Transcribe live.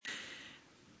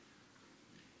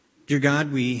Dear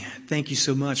God, we thank you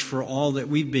so much for all that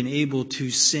we've been able to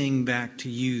sing back to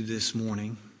you this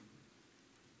morning.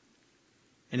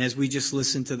 And as we just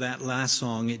listened to that last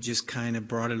song, it just kind of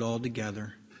brought it all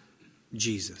together.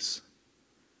 Jesus,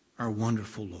 our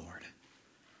wonderful Lord.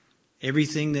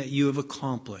 Everything that you have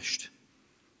accomplished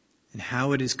and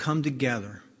how it has come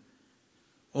together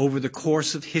over the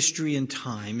course of history and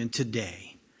time and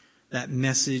today, that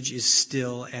message is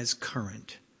still as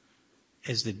current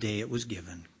as the day it was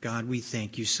given. God, we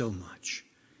thank you so much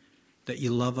that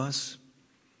you love us.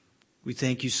 We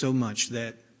thank you so much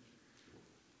that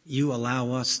you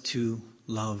allow us to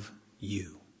love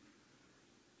you.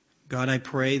 God, I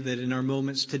pray that in our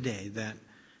moments today that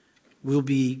we'll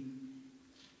be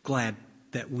glad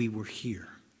that we were here.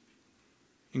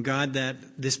 And God, that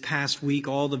this past week,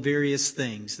 all the various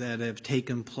things that have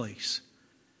taken place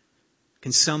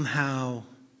can somehow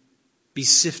be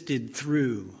sifted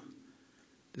through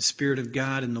the Spirit of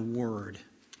God and the Word,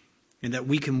 and that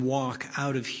we can walk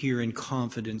out of here in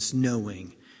confidence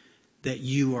knowing that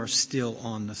you are still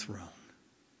on the throne.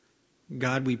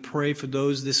 God, we pray for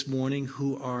those this morning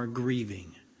who are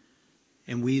grieving,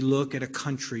 and we look at a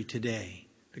country today,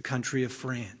 the country of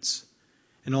France,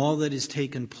 and all that has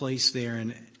taken place there,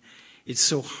 and it's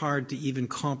so hard to even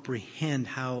comprehend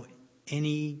how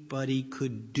anybody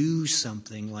could do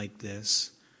something like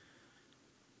this,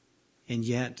 and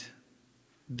yet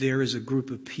there is a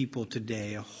group of people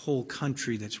today, a whole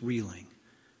country that's reeling,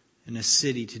 and a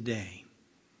city today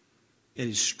that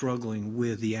is struggling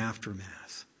with the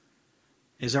aftermath.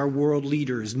 As our world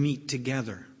leaders meet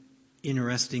together,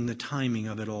 interesting the timing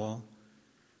of it all,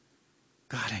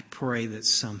 God, I pray that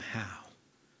somehow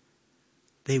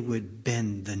they would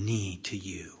bend the knee to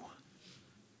you.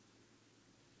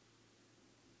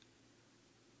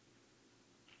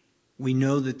 We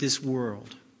know that this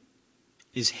world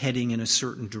is heading in a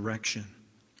certain direction,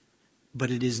 but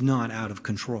it is not out of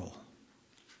control.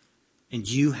 And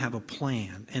you have a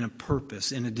plan and a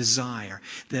purpose and a desire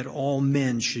that all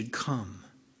men should come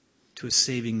to a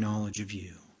saving knowledge of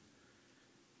you.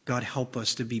 God, help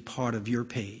us to be part of your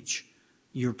page,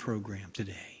 your program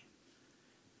today.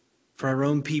 For our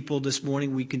own people this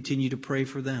morning, we continue to pray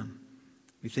for them.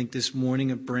 We think this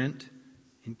morning of Brent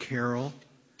and Carol,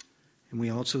 and we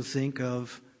also think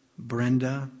of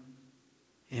Brenda,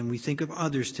 and we think of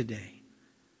others today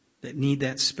that need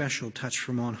that special touch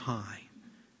from on high.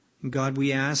 And God,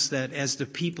 we ask that as the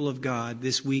people of God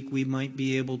this week, we might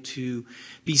be able to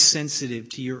be sensitive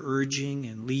to your urging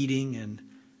and leading, and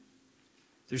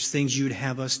there's things you'd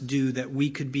have us do that we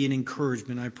could be an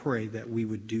encouragement. I pray that we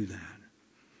would do that.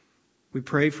 We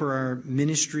pray for our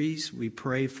ministries. We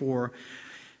pray for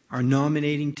our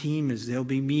nominating team as they'll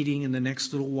be meeting in the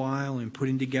next little while and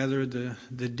putting together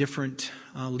the different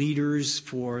leaders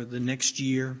for the next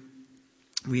year.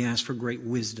 We ask for great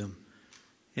wisdom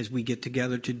as we get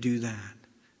together to do that.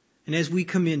 And as we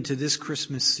come into this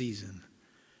Christmas season,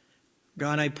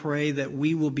 God, I pray that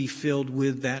we will be filled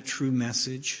with that true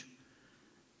message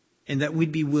and that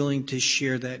we'd be willing to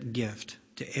share that gift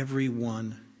to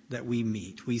everyone that we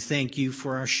meet. We thank you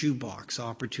for our shoebox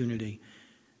opportunity.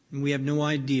 And we have no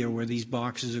idea where these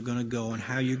boxes are going to go and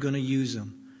how you're going to use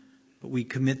them. But we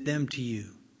commit them to you.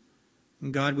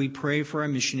 And God, we pray for our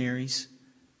missionaries,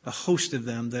 a host of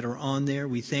them that are on there.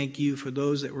 We thank you for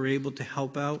those that were able to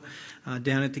help out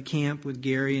down at the camp with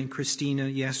Gary and Christina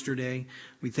yesterday.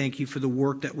 We thank you for the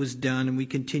work that was done, and we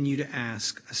continue to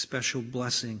ask a special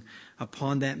blessing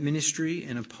upon that ministry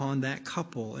and upon that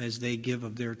couple as they give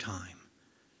of their time.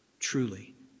 Truly,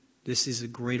 this is a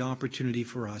great opportunity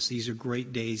for us. These are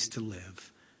great days to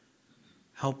live.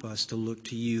 Help us to look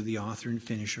to you, the author and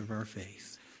finisher of our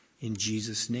faith. In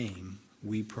Jesus' name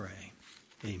we pray.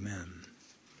 Amen.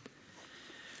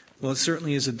 Well, it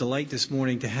certainly is a delight this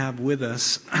morning to have with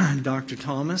us Dr.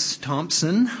 Thomas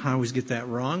Thompson. I always get that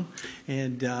wrong.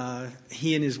 And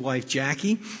he and his wife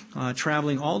Jackie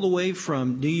traveling all the way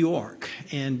from New York.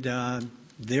 And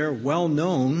they're well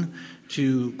known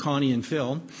to Connie and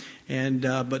Phil.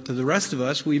 But to the rest of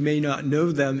us, we may not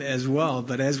know them as well.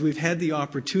 But as we've had the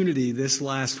opportunity this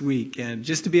last week, and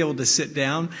just to be able to sit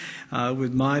down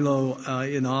with Milo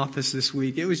in the office this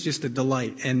week, it was just a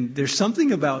delight. And there's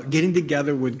something about getting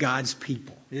together with God's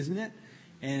people, isn't it?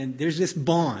 And there's this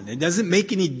bond. It doesn't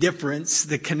make any difference,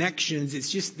 the connections. It's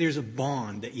just there's a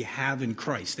bond that you have in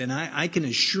Christ. And I can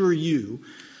assure you,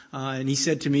 and he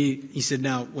said to me, he said,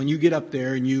 now, when you get up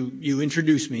there and you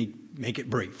introduce me, make it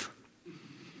brief.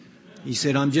 He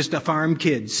said, I'm just a farm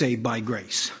kid saved by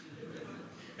grace.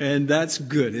 And that's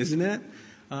good, isn't it?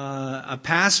 A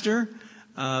pastor,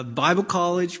 a Bible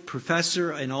college professor,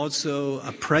 and also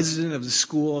a president of the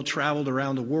school, traveled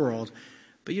around the world.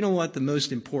 But you know what? The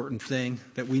most important thing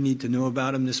that we need to know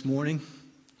about him this morning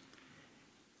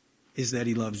is that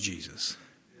he loves Jesus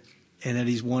and that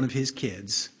he's one of his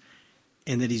kids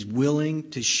and that he's willing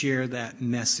to share that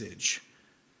message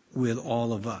with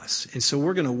all of us. And so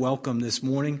we're going to welcome this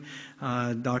morning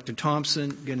Dr.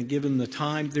 Thompson, going to give him the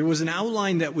time. There was an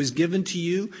outline that was given to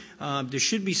you. There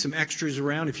should be some extras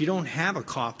around. If you don't have a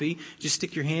copy, just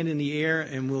stick your hand in the air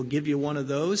and we'll give you one of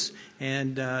those.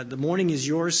 And the morning is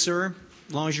yours, sir.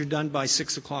 As long as you're done by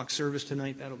 6 o'clock service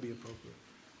tonight, that'll be appropriate.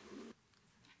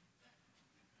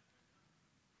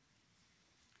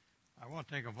 I won't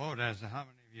take a vote as to how many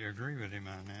of you agree with him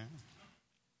on that.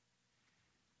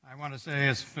 I want to say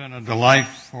it's been a delight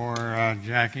for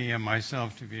Jackie and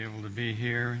myself to be able to be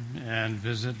here and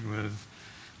visit with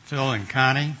Phil and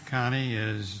Connie. Connie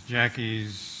is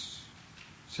Jackie's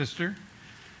sister.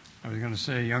 I was going to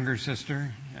say younger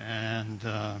sister. And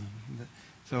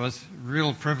so it's a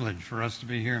real privilege for us to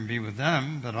be here and be with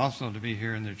them, but also to be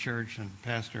here in the church. And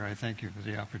Pastor, I thank you for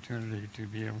the opportunity to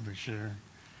be able to share.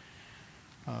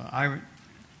 I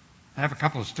have a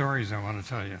couple of stories I want to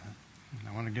tell you.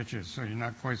 I want to get you so you're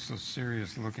not quite so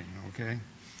serious looking, okay?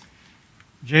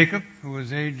 Jacob, who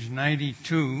was age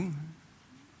 92,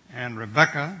 and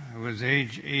Rebecca, who was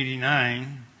age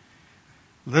 89,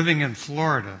 living in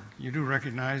Florida. You do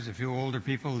recognize a few older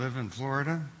people live in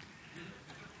Florida?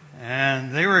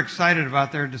 And they were excited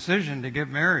about their decision to get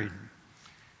married.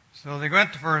 So they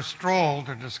went for a stroll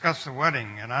to discuss the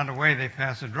wedding, and on the way they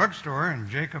passed a drugstore, and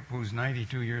Jacob, who's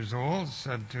 92 years old,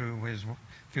 said to his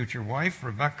future wife,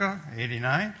 Rebecca,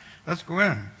 89, let's go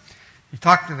in. He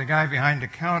talked to the guy behind the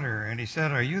counter, and he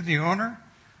said, are you the owner?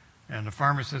 And the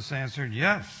pharmacist answered,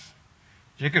 yes.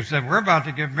 Jacob said, we're about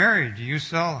to get married. Do you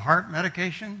sell heart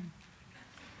medication?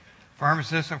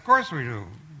 Pharmacist, of course we do.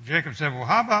 Jacob said, well,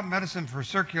 how about medicine for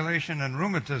circulation and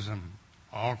rheumatism?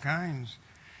 All kinds.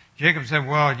 Jacob said,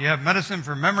 well, do you have medicine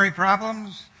for memory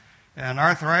problems and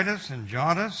arthritis and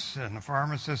jaundice? And the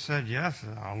pharmacist said, yes,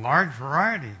 a large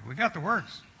variety. We got the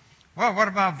works. Well, what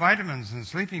about vitamins and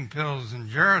sleeping pills and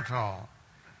Geritol?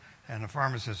 And the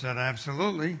pharmacist said,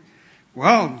 absolutely.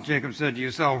 Well, Jacob said, do you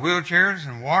sell wheelchairs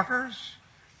and walkers?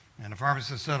 And the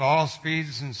pharmacist said, all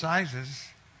speeds and sizes.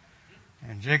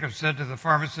 And Jacob said to the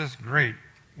pharmacist, great,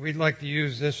 we'd like to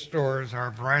use this store as our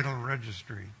bridal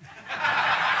registry.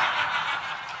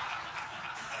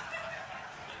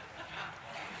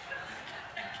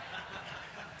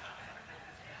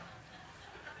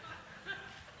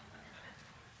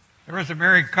 There was a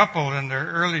married couple in their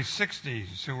early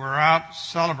 60s who were out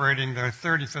celebrating their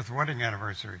 35th wedding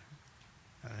anniversary.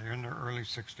 They're in their early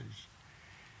 60s.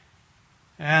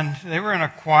 And they were in a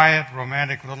quiet,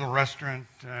 romantic little restaurant,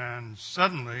 and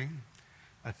suddenly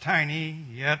a tiny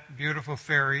yet beautiful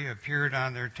fairy appeared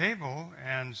on their table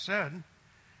and said,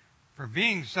 for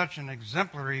being such an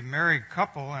exemplary married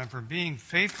couple and for being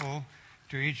faithful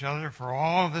to each other for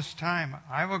all this time,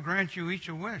 I will grant you each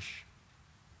a wish.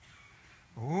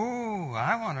 Ooh,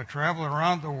 I want to travel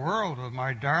around the world with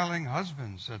my darling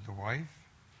husband, said the wife.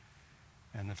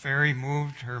 And the fairy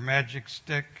moved her magic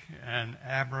stick, and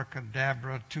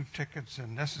abracadabra, 2 tickets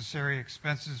and necessary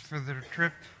expenses for their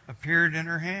trip appeared in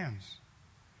her hands.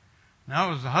 Now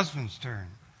it was the husband's turn.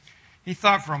 He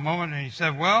thought for a moment and he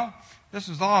said, well, this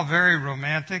is all very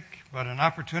romantic, but an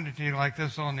opportunity like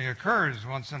this only occurs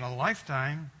once in a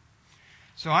lifetime.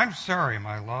 So I'm sorry,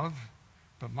 my love,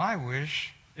 but my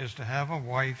wish is to have a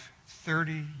wife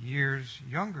 30 years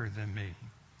younger than me.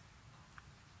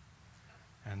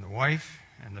 And the wife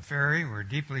and the fairy were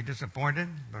deeply disappointed,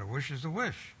 but a wish is a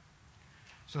wish.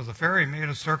 So the fairy made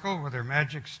a circle with her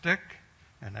magic stick,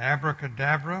 and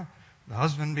abracadabra, the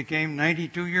husband became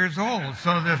 92 years old,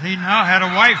 so that he now had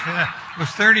a wife that was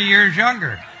 30 years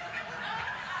younger.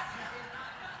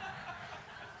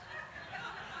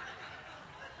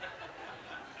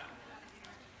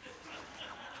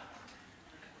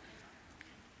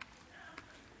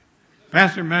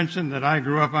 Pastor mentioned that I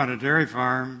grew up on a dairy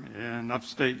farm in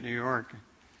upstate New York,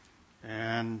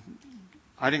 and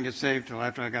I didn't get saved till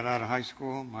after I got out of high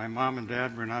school. My mom and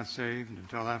dad were not saved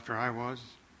until after I was.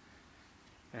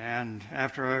 And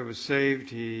after I was saved,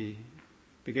 he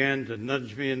began to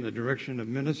nudge me in the direction of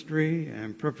ministry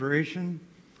and preparation.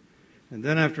 And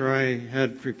then after I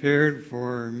had prepared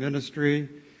for ministry,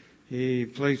 he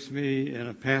placed me in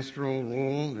a pastoral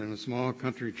role in a small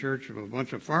country church of a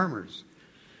bunch of farmers.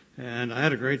 And I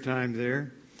had a great time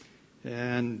there.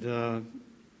 And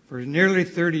for nearly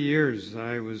 30 years,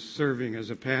 I was serving as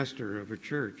a pastor of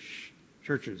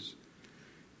churches.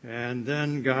 And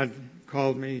then God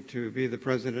called me to be the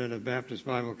president of Baptist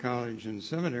Bible College and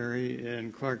Seminary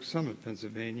in Clarks Summit,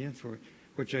 Pennsylvania, for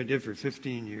which I did for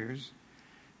 15 years.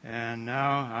 And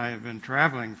now I have been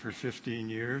traveling for 15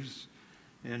 years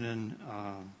in an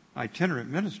itinerant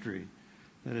ministry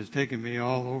that has taken me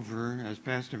all over, as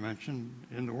Pastor mentioned,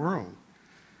 in the world.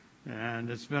 And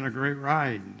it's been a great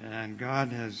ride, and God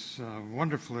has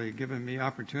wonderfully given me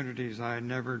opportunities I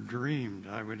never dreamed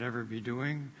I would ever be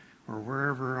doing or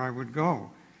wherever I would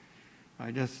go. I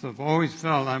just have always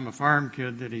felt I'm a farm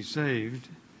kid that He saved,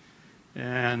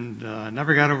 and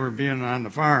never got over being on the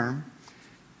farm.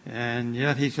 And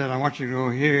yet He said, I want you to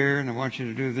go here, and I want you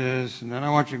to do this, and then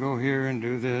I want you to go here and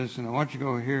do this, and I want you to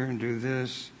go here and do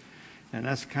this. And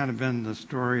that's kind of been the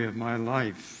story of my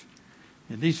life.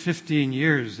 In these 15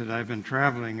 years that I've been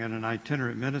traveling in an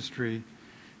itinerant ministry,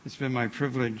 it's been my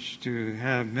privilege to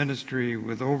have ministry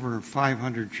with over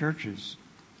 500 churches.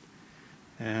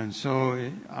 And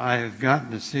so I've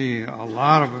gotten to see a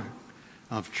lot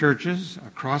of churches, a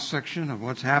cross-section of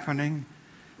what's happening,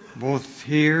 both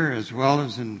here as well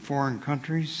as in foreign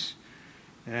countries.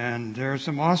 And there are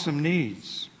some awesome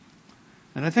needs.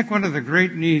 And I think one of the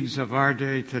great needs of our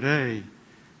day today,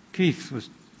 Keith was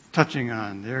touching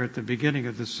on there at the beginning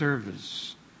of the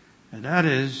service, and that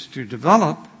is to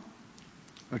develop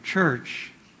a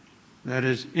church that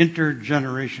is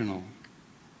intergenerational.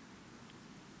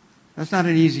 That's not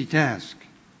an easy task.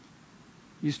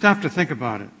 You stop to think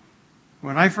about it.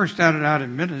 When I first started out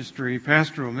in ministry,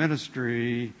 pastoral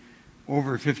ministry,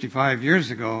 over 55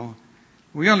 years ago,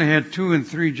 we only had 2 and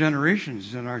 3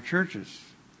 generations in our churches.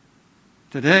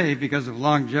 Today, because of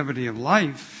longevity of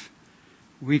life,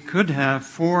 we could have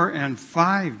 4 and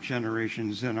 5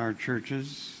 generations in our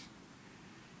churches.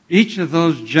 Each of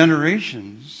those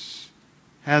generations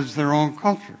has their own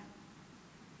culture.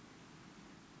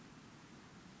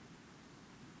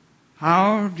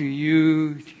 How do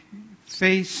you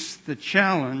face the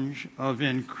challenge of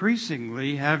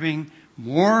increasingly having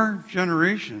more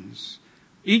generations,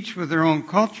 each with their own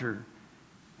culture,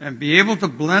 and be able to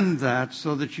blend that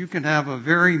so that you can have a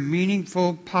very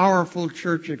meaningful, powerful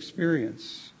church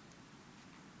experience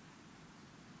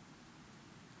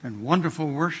and wonderful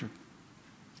worship?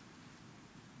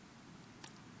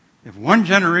 If one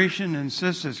generation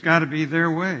insists it's got to be their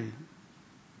way,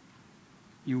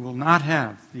 you will not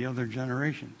have the other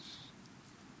generations.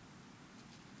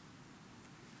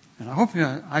 And I hope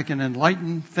I can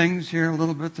enlighten things here a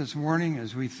little bit this morning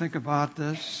as we think about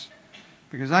this,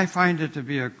 because I find it to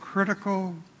be a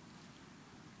critical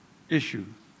issue.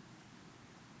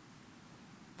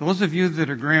 Those of you that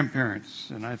are grandparents,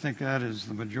 and I think that is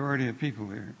the majority of people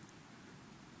here,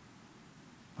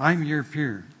 I'm your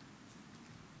peer.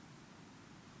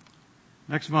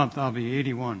 Next month I'll be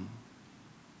 81.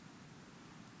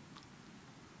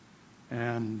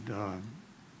 And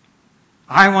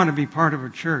I want to be part of a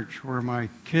church where my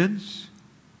kids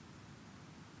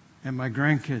and my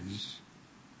grandkids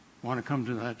want to come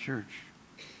to that church.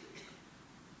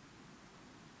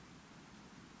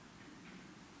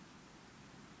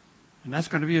 And that's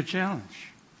going to be a challenge.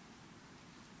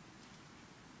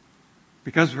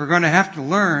 Because we're going to have to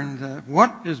learn that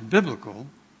what is biblical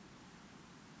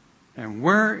and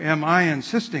where am I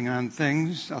insisting on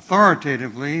things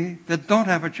authoritatively that don't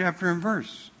have a chapter and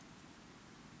verse.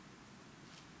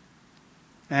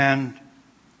 And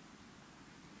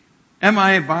am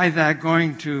I by that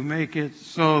going to make it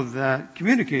so that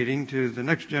communicating to the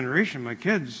next generation, my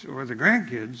kids or the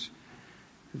grandkids,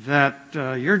 that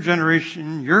your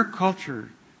generation, your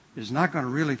culture is not going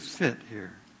to really fit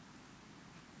here?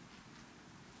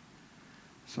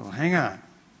 So hang on.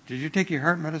 Did you take your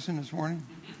heart medicine this morning?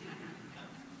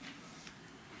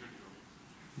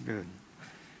 Good.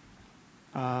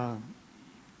 I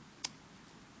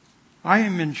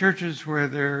am in churches where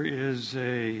there is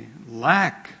a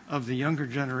lack of the younger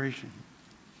generation.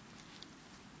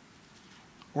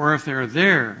 Or if they're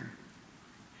there,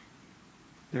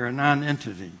 they're a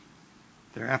non-entity.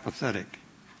 They're apathetic.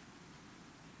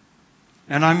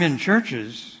 And I'm in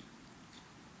churches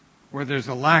where there's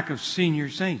a lack of senior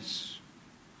saints.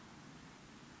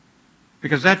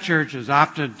 Because that church has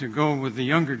opted to go with the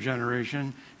younger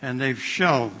generation, and they've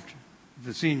shelved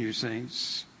the senior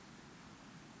saints.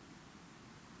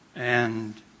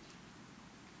 And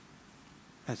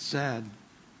that's sad.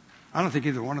 I don't think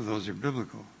either one of those are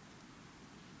biblical.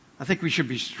 I think we should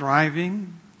be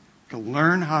striving to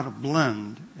learn how to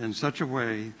blend in such a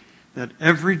way that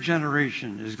every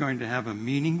generation is going to have a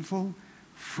meaningful,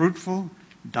 fruitful,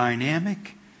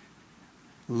 dynamic,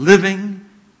 living,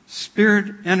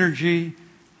 spirit energy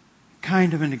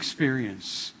kind of an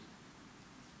experience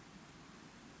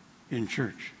in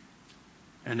church.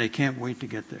 And they can't wait to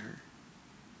get there.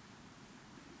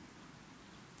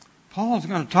 Paul's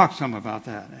going to talk some about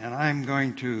that, and I'm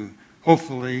going to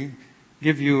hopefully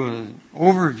give you an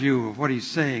overview of what he's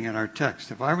saying in our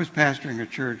text. If I was pastoring a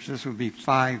church, this would be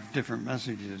 5 different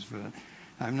messages, but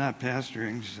I'm not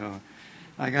pastoring, so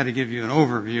I got to give you an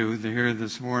overview here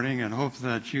this morning and hope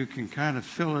that you can kind of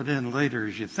fill it in later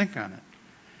as you think on it.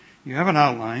 You have an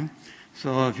outline,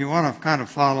 so if you want to kind of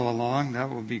follow along, that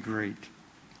would be great.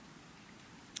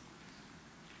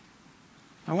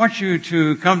 I want you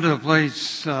to come to a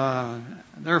place,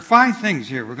 there are 5 things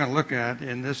here we're going to look at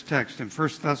in this text in 1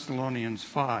 Thessalonians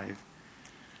 5.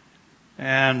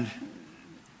 And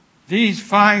these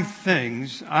 5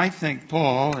 things, I think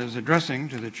Paul is addressing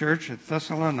to the church at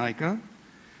Thessalonica.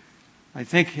 I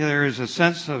think there is a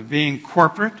sense of being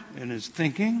corporate in his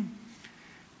thinking.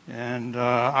 And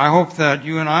I hope that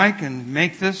you and I can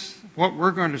make this what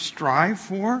we're going to strive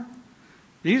for.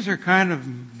 These are kind of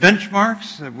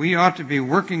benchmarks that we ought to be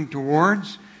working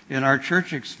towards in our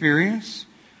church experience.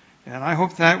 And I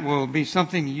hope that will be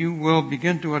something you will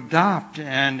begin to adopt.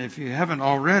 And if you haven't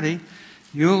already,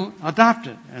 you'll adopt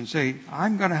it and say,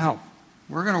 I'm going to help.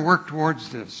 We're going to work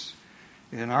towards this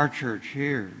in our church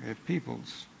here at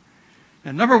Peoples.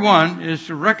 And number 1 is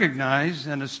to recognize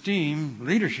and esteem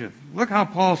leadership. Look how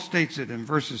Paul states it in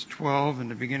verses 12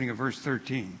 and the beginning of verse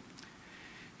 13.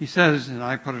 He says, and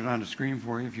I put it on the screen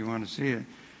for you if you want to see it,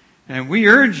 and we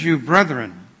urge you,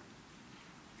 brethren,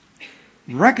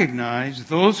 recognize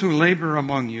those who labor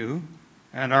among you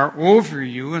and are over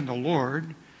you in the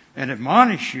Lord, and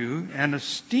admonish you and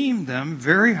esteem them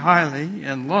very highly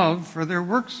in love for their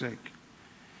work's sake.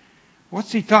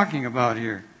 What's he talking about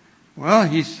here? Well,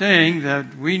 he's saying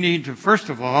that we need to, first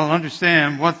of all,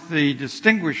 understand what the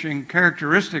distinguishing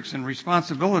characteristics and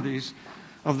responsibilities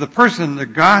of the person that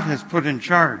God has put in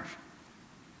charge.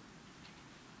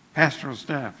 Pastoral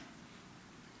staff.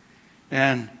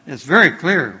 And it's very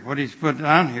clear what he's put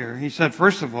down here. He said,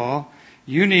 first of all,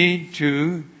 you need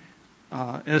to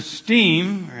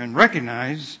esteem and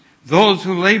recognize those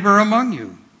who labor among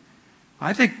you.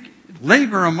 I think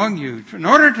labor among you, in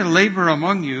order to labor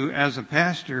among you as a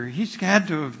pastor, he's had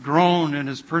to have grown in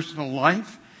his personal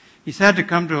life. He's had to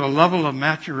come to a level of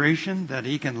maturation that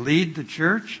he can lead the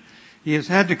church. He has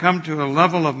had to come to a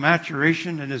level of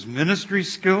maturation in his ministry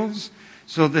skills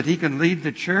so that he can lead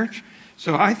the church.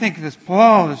 So I think this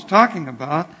Paul is talking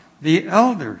about the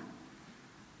elder.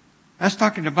 That's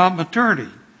talking about maturity.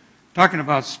 Talking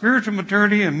about spiritual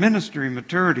maturity and ministry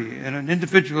maturity in an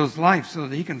individual's life so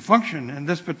that he can function in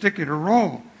this particular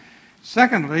role.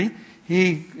 Secondly,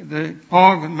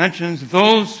 Paul mentions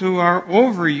those who are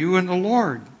over you in the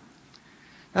Lord.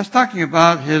 That's talking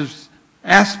about his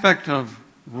aspect of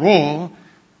role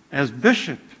as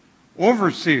bishop,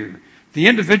 overseer, the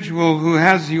individual who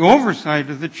has the oversight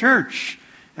of the church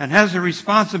and has a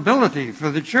responsibility for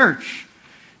the church.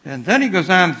 And then he goes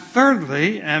on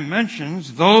thirdly and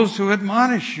mentions those who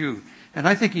admonish you. And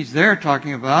I think he's there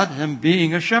talking about him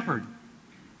being a shepherd.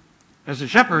 As a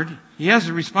shepherd, he has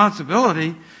a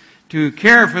responsibility to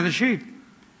care for the sheep.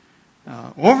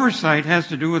 Oversight has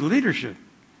to do with leadership.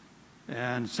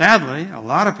 And sadly, a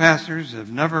lot of pastors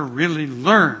have never really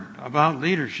learned about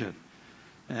leadership.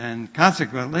 And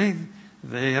consequently,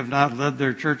 they have not led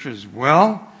their churches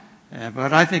well.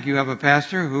 But I think you have a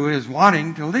pastor who is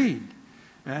wanting to lead.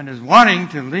 And is wanting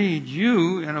to lead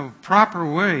you in a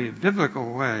proper way, a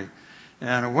biblical way.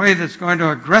 And a way that's going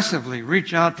to aggressively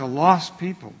reach out to lost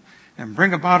people. And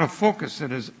bring about a focus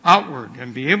that is outward.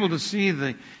 And be able to see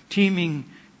the teeming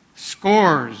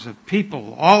scores of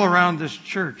people all around this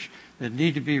church that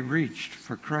need to be reached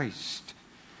for Christ.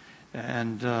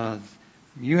 And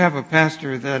you have a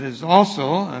pastor that is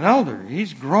also an elder.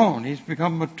 He's grown. He's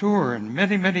become mature in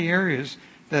many, many areas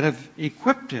that have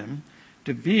equipped him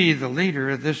to be the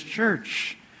leader of this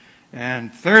church.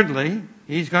 And thirdly,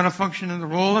 he's going to function in the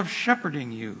role of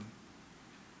shepherding you.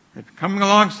 Coming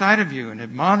alongside of you and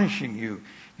admonishing you.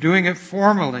 Doing it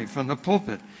formally from the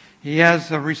pulpit. He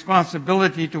has a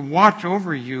responsibility to watch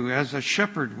over you as a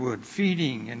shepherd would,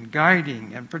 feeding and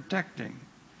guiding and protecting.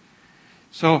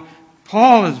 So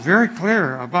Paul is very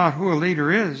clear about who a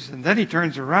leader is, and then he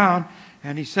turns around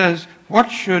and he says,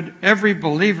 what should every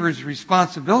believer's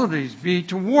responsibilities be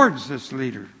towards this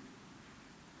leader?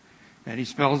 And he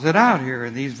spells it out here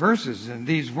in these verses, in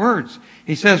these words.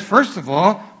 He says, first of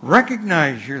all,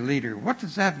 recognize your leader. What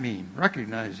does that mean,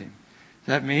 recognize him? Does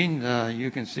that mean you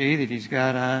can see that he's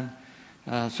got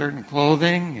on certain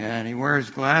clothing and he wears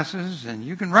glasses and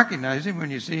you can recognize him when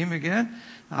you see him again?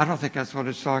 I don't think that's what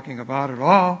it's talking about at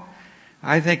all.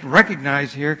 I think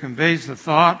recognize here conveys the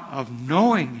thought of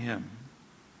knowing him.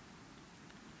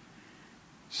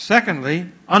 Secondly,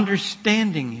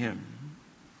 understanding him.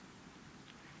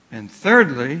 And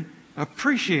thirdly,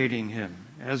 appreciating him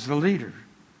as the leader.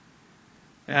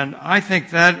 And I think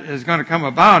that is going to come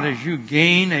about as you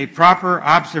gain a proper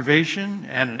observation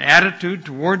and an attitude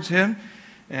towards him,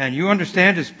 and you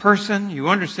understand his person, you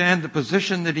understand the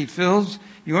position that he fills,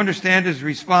 you understand his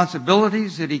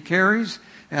responsibilities that he carries,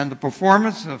 and the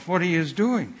performance of what he is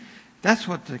doing. That's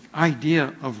what the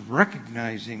idea of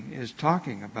recognizing is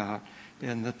talking about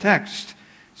in the text.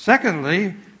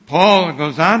 Secondly, Paul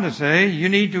goes on to say, you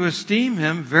need to esteem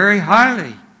him very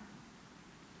highly.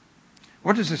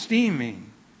 What does esteem mean?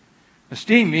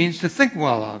 Esteem means to think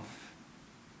well of.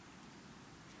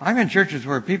 I'm in churches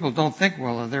where people don't think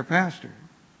well of their pastor.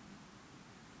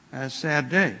 That's a sad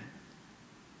day.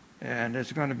 And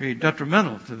it's going to be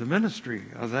detrimental to the ministry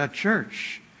of that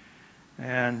church.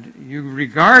 And you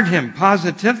regard him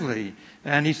positively.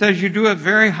 And he says you do it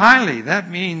very highly. That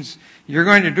means you're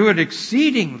going to do it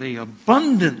exceedingly,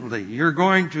 abundantly. You're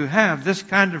going to have this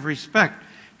kind of respect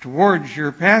towards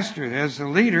your pastor as a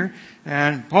leader.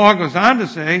 And Paul goes on to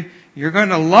say, you're going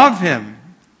to love him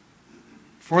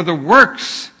for the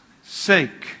work's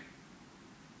sake,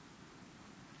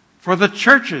 for the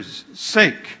church's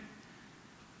sake,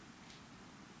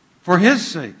 for his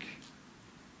sake.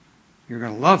 You're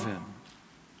going to love him.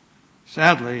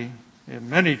 Sadly, in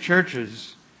many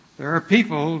churches, there are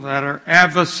people that are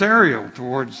adversarial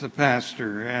towards the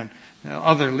pastor and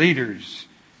other leaders.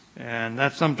 And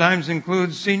that sometimes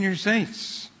includes senior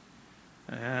saints.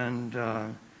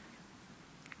 And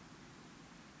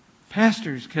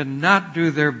pastors cannot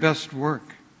do their best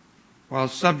work while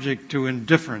subject to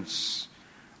indifference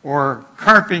or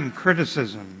carping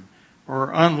criticism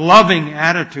or unloving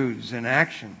attitudes and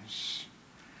actions.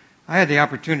 I had the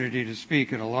opportunity to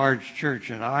speak at a large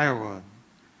church in Iowa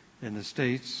in the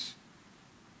States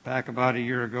back about a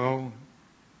year ago.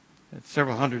 Had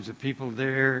several hundreds of people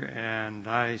there, and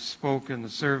I spoke in the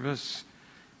service.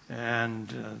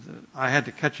 And I had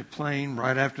to catch a plane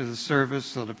right after the service,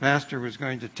 so the pastor was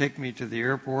going to take me to the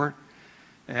airport.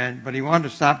 But he wanted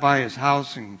to stop by his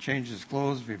house and change his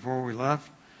clothes before we left.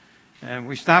 And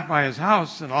we stopped by his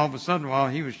house, and all of a sudden, while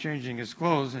he was changing his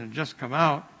clothes and had just come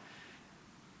out,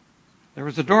 there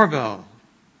was a doorbell.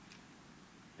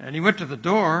 And he went to the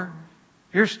door.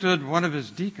 Here stood one of his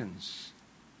deacons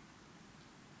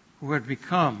who had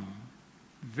become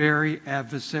very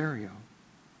adversarial.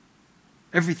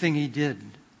 Everything he did,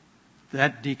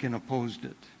 that deacon opposed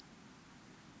it.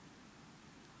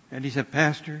 And he said,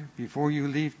 Pastor, before you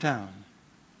leave town,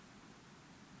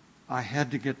 I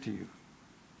had to get to you.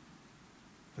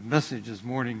 The message this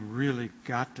morning really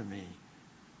got to me,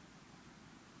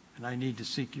 and I need to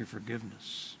seek your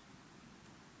forgiveness.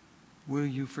 Will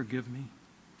you forgive me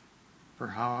for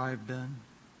how I've been?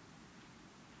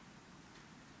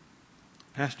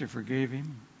 Pastor forgave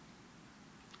him.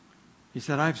 He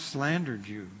said, I've slandered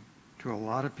you to a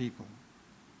lot of people.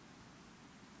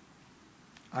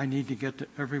 I need to get to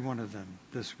every one of them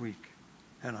this week,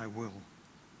 and I will,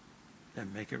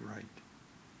 and make it right.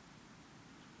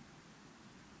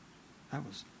 That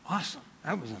was awesome.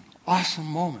 That was an awesome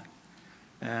moment.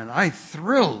 And I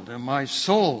thrilled in my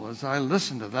soul as I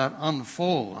listened to that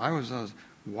unfold. I was a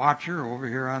watcher over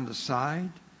here on the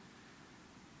side.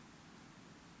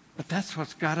 But that's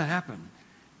what's got to happen.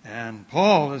 And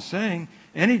Paul is saying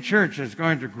any church is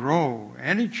going to grow,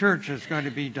 any church is going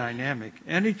to be dynamic,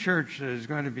 any church that is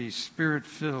going to be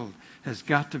spirit-filled has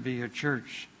got to be a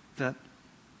church that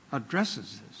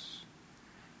addresses this.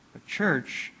 A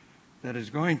church that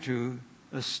is going to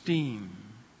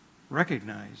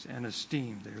recognize and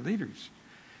esteem their leaders.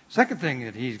 Second thing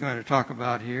that he's going to talk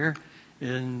about here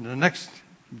in the next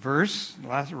verse,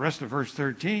 the rest of verse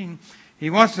 13, he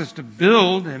wants us to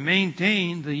build and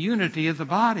maintain the unity of the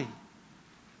body.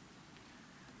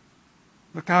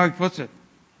 Look how he puts it.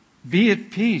 Be at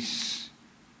peace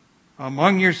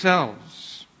among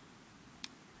yourselves.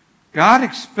 God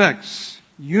expects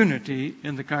unity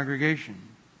in the congregation.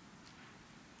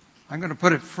 I'm going to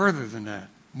put it further than that.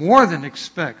 More than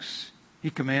expects,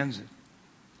 he commands it.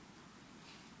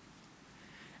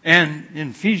 And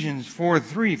in Ephesians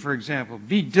 4:3, for example,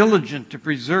 be diligent to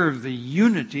preserve the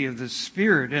unity of the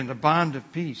Spirit in the bond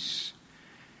of peace.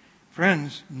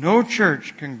 Friends, no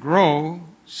church can grow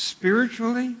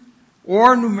spiritually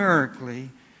or numerically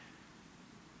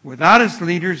without its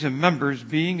leaders and members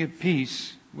being at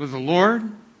peace with the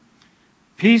Lord,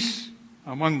 peace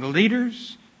among the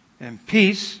leaders, and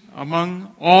peace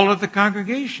among all of the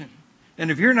congregation. And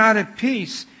if you're not at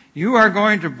peace, you are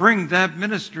going to bring that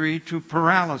ministry to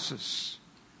paralysis.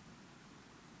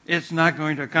 It's not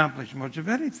going to accomplish much of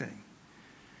anything.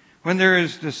 When there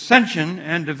is dissension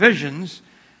and divisions,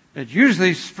 it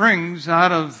usually springs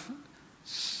out of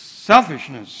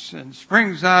selfishness and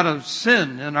springs out of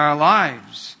sin in our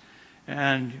lives.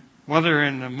 And whether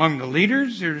among the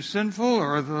leaders are sinful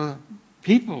or the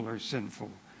people are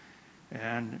sinful.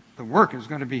 And the work is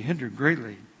going to be hindered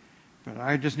greatly. But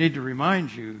I just need to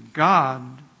remind you,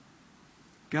 God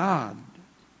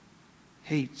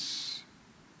hates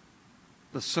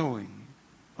the sowing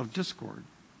of discord.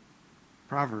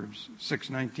 Proverbs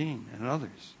 6:19 and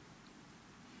others.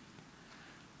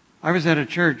 I was at a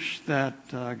church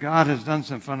that God has done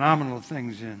some phenomenal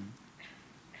things in.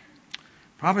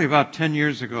 Probably about 10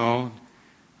 years ago,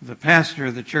 the pastor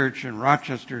of the church in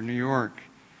Rochester, New York,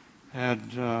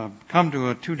 had come to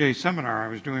a 2-day seminar I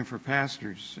was doing for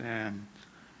pastors. And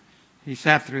he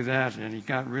sat through that and he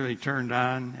got really turned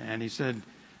on. And he said,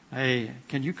 "Hey,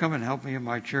 can you come and help me in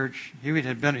my church?" He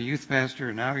had been a youth pastor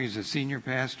and now he's a senior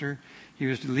pastor. He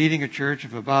was leading a church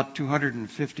of about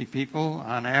 250 people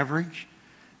on average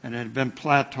and had been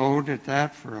plateaued at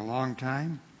that for a long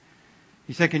time.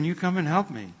 He said, "Can you come and help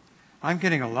me? I'm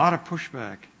getting a lot of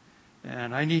pushback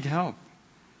and I need help."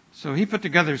 So he put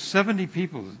together 70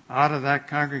 people out of that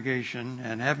congregation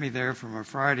and had me there from a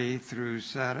Friday through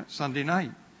Sunday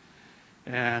night.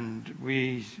 And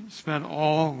we spent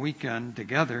all weekend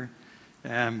together.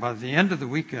 And by the end of the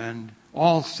weekend,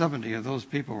 all 70 of those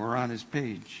people were on his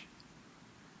page.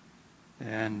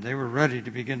 And they were ready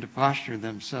to begin to posture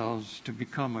themselves to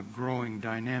become a growing,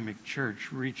 dynamic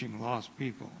church reaching lost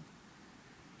people.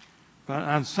 But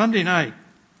on Sunday night,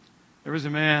 there was a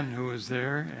man who was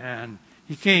there, and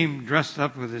he came dressed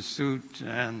up with his suit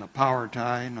and the power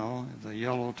tie, the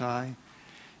yellow tie.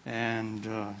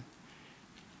 And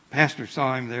pastor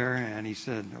saw him there, and he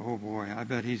said, "Oh boy, I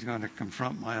bet he's going to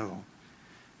confront Milo."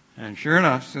 And sure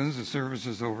enough, as soon as the service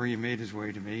was over, he made his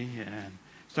way to me and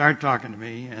started talking to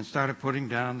me and started putting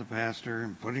down the pastor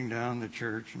and putting down the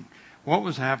church and what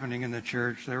was happening in the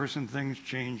church. There were some things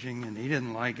changing, and he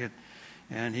didn't like it,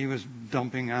 and he was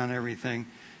dumping on everything.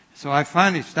 So I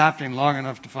finally stopped him long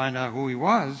enough to find out who he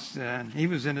was, and he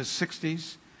was in his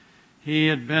 60s. He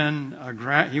had been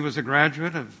he was a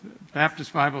graduate of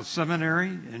Baptist Bible Seminary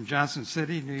in Johnson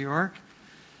City, New York,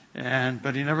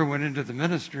 but he never went into the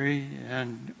ministry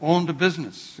and owned a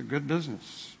business, a good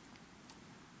business,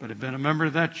 but had been a member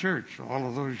of that church all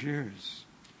of those years.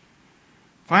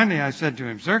 Finally, I said to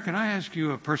him, "Sir, can I ask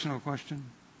you a personal question?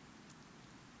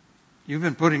 You've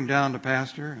been putting down the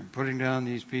pastor and putting down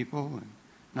these people and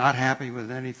not happy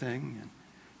with anything and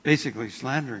basically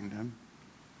slandering them."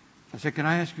 I said, "Can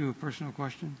I ask you a personal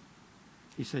question?"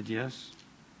 He said, "Yes."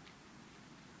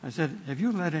 I said, "Have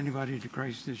you led anybody to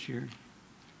Christ this year?"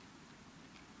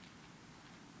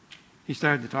 He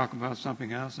started to talk about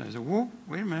something else. I said, "Whoa,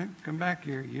 wait a minute, come back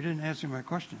here. You didn't answer my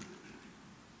question."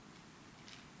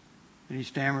 And he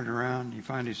stammered around. He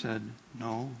finally said,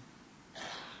 "No."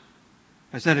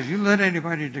 I said, "Have you led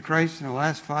anybody to Christ in the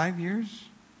last 5 years?"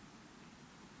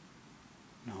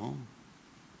 "No."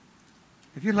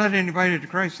 "Have you led anybody to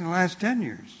Christ in the last 10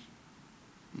 years?"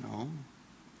 "No."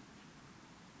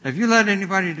 "Have you led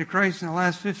anybody to Christ in the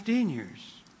last 15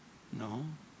 years? "No."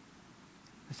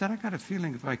 I said, "I got a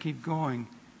feeling if I keep going,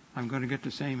 I'm going to get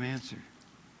the same answer."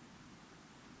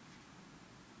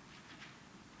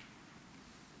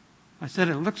 I said,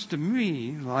 "It looks to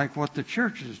me like what the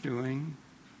church is doing,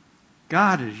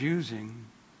 God is using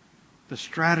the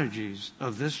strategies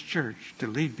of this church to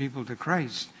lead people to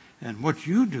Christ. And what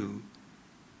you do,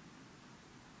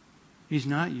 He's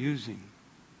not using.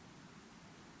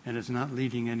 And it's not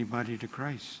leading anybody to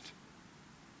Christ."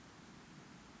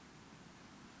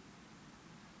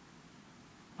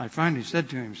 I finally said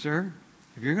to him, "Sir,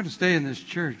 if you're going to stay in this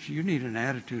church, you need an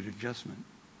attitude adjustment."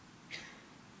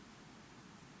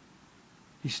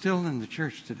 He's still in the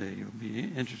church today. You'll be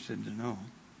interested to know.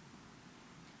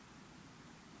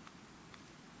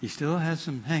 He still has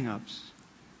some hang-ups,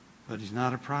 but he's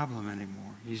not a problem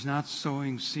anymore. He's not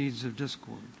sowing seeds of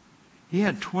discord. He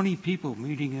had 20 people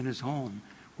meeting in his home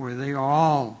where they were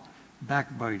all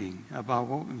backbiting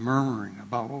about murmuring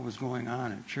about what was going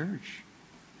on at church.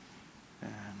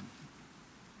 And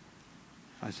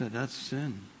I said, that's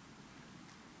sin.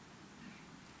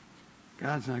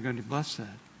 God's not going to bless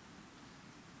that.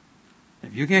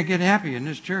 If you can't get happy in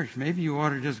this church, maybe you ought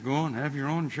to just go and have your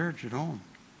own church at home.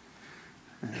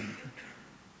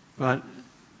 But,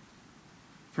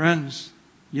 friends,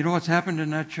 you know what's happened in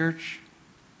that church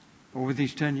over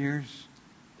these 10 years?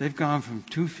 They've gone from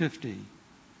 250.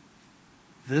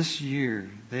 This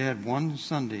year, they had one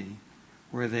Sunday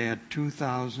where they had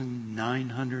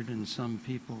 2,900 and some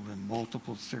people in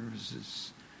multiple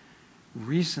services.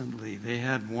 Recently, they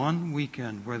had one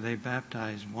weekend where they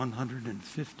baptized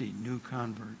 150 new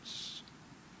converts.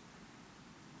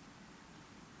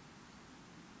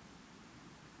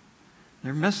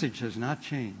 Their message has not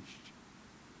changed.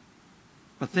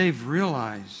 But they've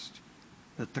realized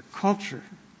that the culture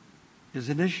is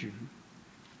an issue.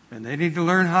 And they need to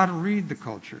learn how to read the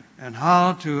culture and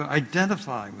how to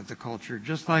identify with the culture,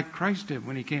 just like Christ did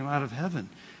when he came out of heaven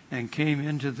and came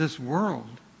into this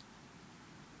world.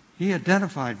 He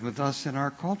identified with us in our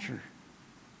culture.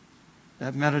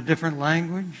 That meant a different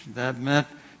language. That meant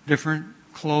different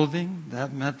clothing.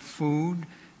 That meant food.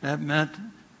 That meant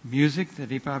music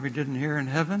that he probably didn't hear in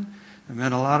heaven. It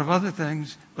meant a lot of other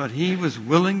things. But he was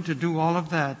willing to do all of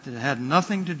that. It had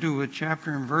nothing to do with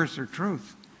chapter and verse or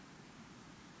truth.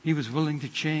 He was willing to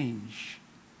change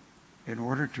in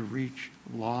order to reach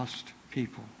lost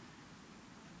people.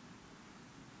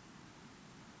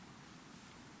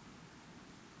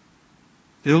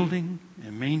 Building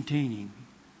and maintaining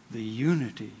the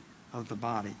unity of the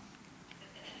body.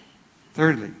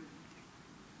 Thirdly,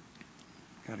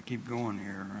 got to keep going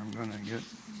here. I'm going to get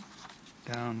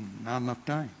down, not enough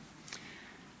time.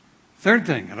 Third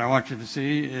thing that I want you to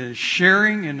see is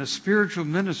sharing in the spiritual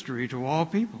ministry to all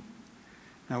people.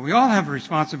 Now, we all have a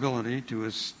responsibility to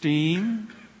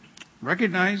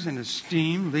recognize and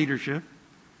esteem leadership.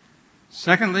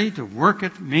 Secondly, to work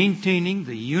at maintaining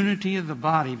the unity of the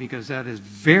body, because that is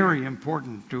very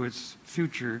important to its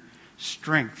future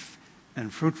strength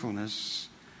and fruitfulness.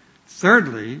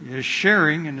 Thirdly, is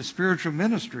sharing in the spiritual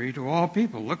ministry to all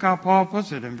people. Look how Paul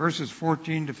puts it in verses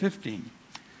 14 to 15.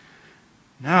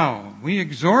 Now, we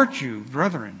exhort you,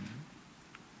 brethren,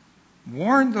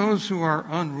 warn those who are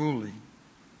unruly,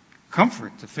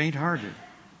 comfort the faint-hearted,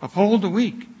 uphold the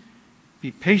weak,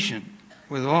 be patient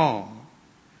with all.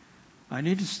 I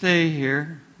need to stay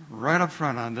here right up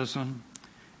front on this one.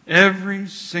 Every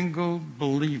single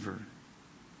believer,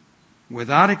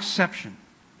 without exception,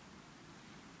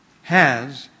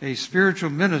 has a spiritual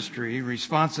ministry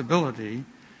responsibility,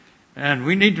 and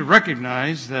we need to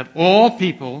recognize that all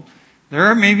people, there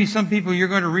are maybe some people you're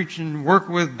going to reach and work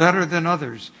with better than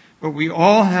others, but we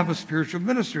all have a spiritual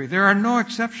ministry. There are no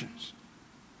exceptions.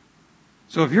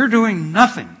 So if you're doing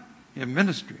nothing in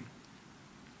ministry,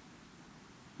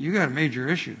 you got a major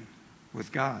issue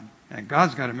with God, and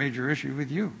God's got a major issue with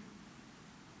you.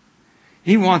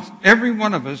 He wants every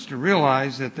one of us to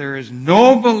realize that there is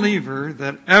no believer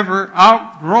that ever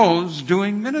outgrows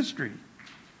doing ministry.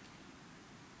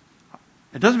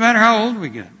 It doesn't matter how old we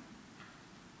get.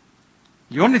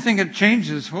 The only thing that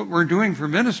changes what we're doing for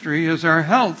ministry is our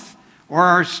health or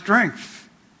our strength.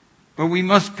 But we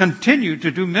must continue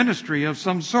to do ministry of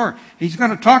some sort. He's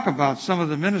going to talk about some of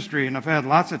the ministry, and if I had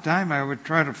lots of time, I would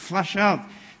try to flesh out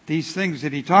these things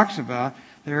that he talks about.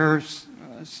 There are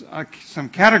some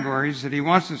categories that he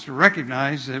wants us to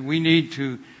recognize that we need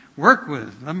to work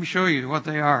with. Let me show you what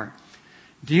they are.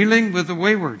 Dealing with the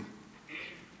wayward.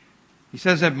 He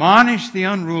says, admonish the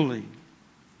unruly.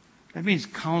 That means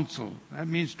counsel. That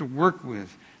means to work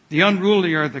with. The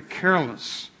unruly are the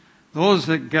careless, those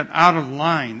that get out of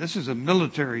line. This is a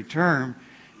military term,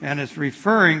 and it's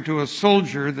referring to a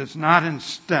soldier that's not in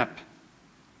step.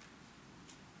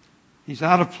 He's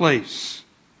out of place.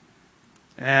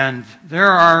 And there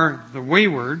are the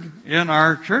wayward in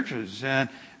our churches. And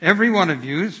every one of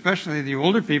you, especially the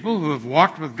older people who have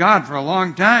walked with God for a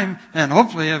long time and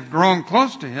hopefully have grown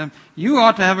close to Him, you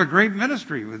ought to have a great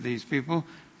ministry with these people,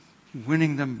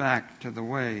 winning them back to the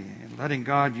way and letting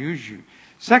God use you.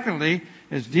 Secondly,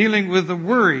 is dealing with the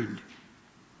worried.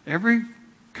 Every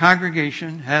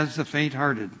congregation has the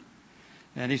faint-hearted.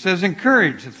 And he says,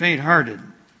 encourage the faint-hearted.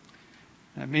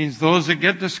 That means those that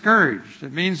get discouraged.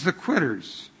 It means the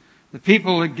quitters, the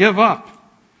people that give up.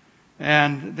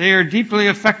 And they are deeply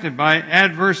affected by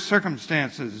adverse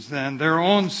circumstances and their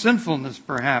own sinfulness,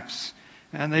 perhaps.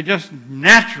 And they just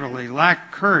naturally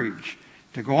lack courage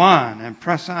to go on and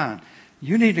press on.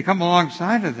 You need to come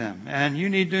alongside of them, and you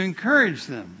need to encourage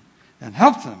them and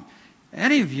help them.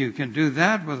 Any of you can do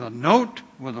that with a note,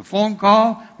 with a phone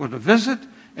call, with a visit,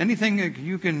 anything that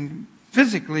you can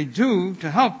physically do to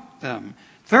help them.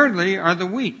 Thirdly, are the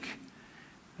weak.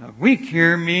 Weak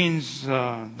here means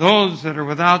those that are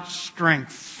without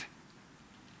strength,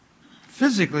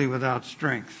 physically without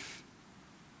strength,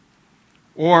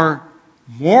 or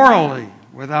morally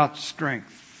without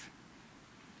strength.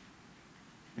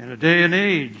 In a day and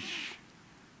age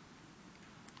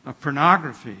of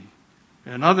pornography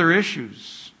and other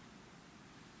issues,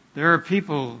 there are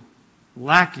people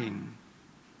lacking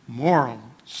moral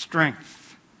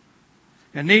strength.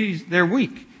 And they're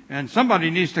weak. And somebody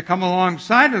needs to come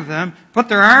alongside of them, put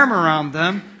their arm around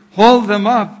them, hold them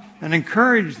up, and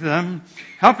encourage them,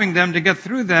 helping them to get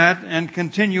through that and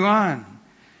continue on.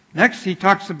 Next, he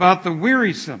talks about the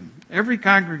wearisome. Every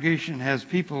congregation has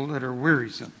people that are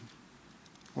wearisome.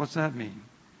 What's that mean?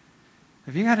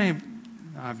 Have you got any...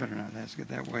 I better not ask it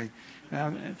that way.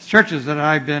 Churches that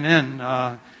I've been in,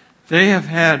 they have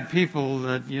had people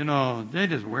that, they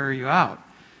just wear you out.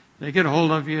 They get a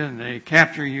hold of you and they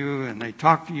capture you and they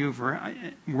talk to you for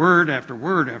word after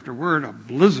word after word, a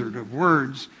blizzard of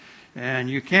words. And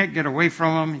you can't get away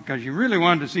from them because you really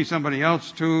wanted to see somebody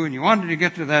else too, and you wanted to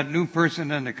get to that new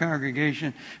person in the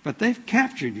congregation, but they've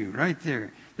captured you right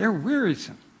there. They're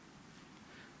wearisome.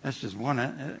 That's just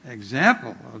one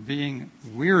example of being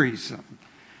wearisome.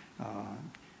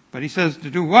 But he says to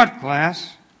do what,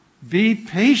 class? Be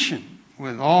patient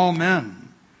with all men.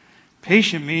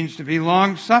 Patient means to be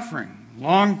long-suffering,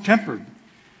 long-tempered.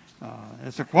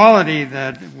 It's a quality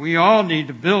that we all need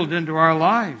to build into our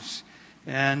lives.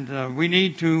 And we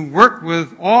need to work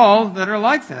with all that are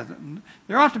like that.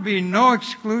 There ought to be no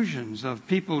exclusions of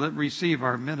people that receive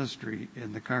our ministry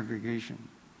in the congregation.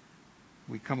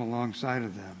 We come alongside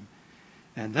of them.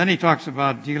 And then he talks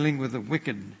about dealing with the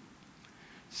wicked.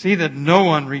 See that no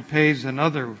one repays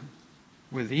another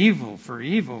with evil for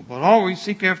evil, but always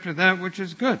seek after that which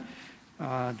is good.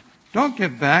 Don't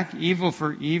give back evil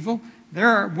for evil.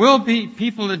 There will be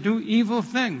people that do evil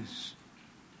things.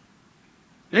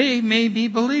 They may be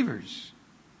believers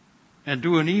and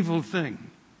do an evil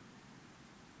thing,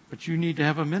 but you need to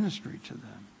have a ministry to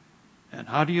them. And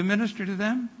how do you minister to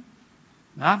them?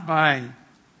 Not by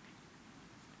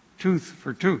tooth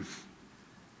for tooth,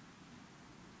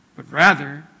 but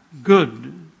rather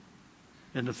good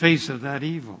in the face of that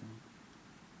evil.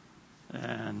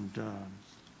 And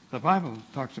the Bible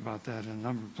talks about that in a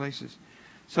number of places.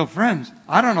 So friends,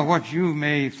 I don't know what you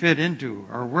may fit into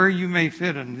or where you may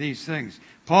fit in these things.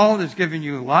 Paul is giving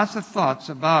you lots of thoughts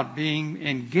about being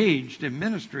engaged in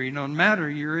ministry no matter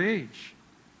your age.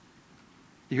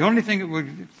 The only thing that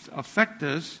would affect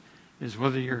this is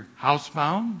whether you're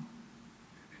housebound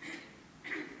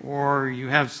or you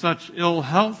have such ill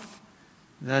health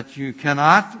that you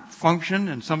cannot function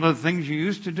in some of the things you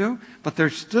used to do, but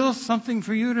there's still something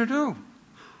for you to do.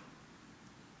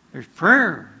 There's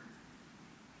prayer.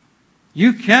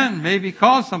 You can maybe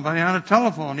call somebody on a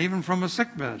telephone, even from a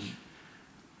sickbed.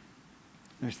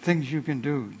 There's things you can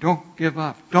do. Don't give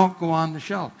up. Don't go on the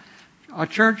shelf. A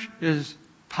church is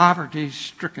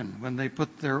poverty-stricken when they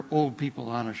put their old people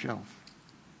on a shelf.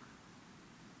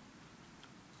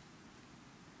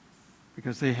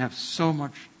 Because they have so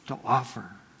much to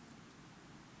offer.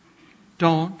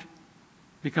 Don't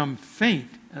become faint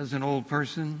as an old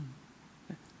person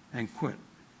and quit.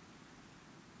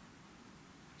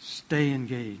 Stay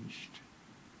engaged.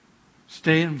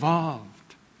 Stay involved.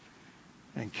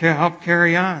 And help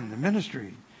carry on the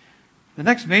ministry. The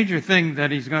next major thing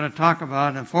that he's going to talk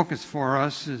about and focus for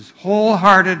us is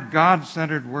wholehearted,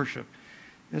 God-centered worship.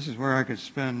 This is where I could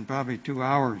spend probably 2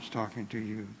 hours talking to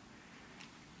you.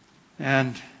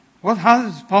 And how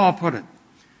does Paul put it?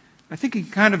 I think he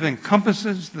kind of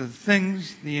encompasses the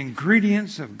things, the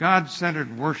ingredients of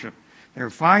God-centered worship. There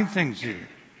are 5 things here.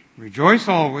 Rejoice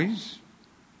always.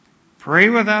 Pray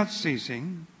without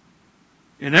ceasing.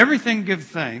 In everything give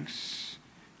thanks,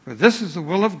 for this is the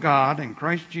will of God in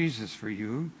Christ Jesus for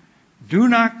you. Do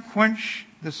not quench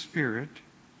the Spirit.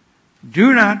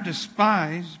 Do not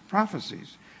despise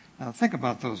prophecies. Now think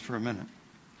about those for a minute.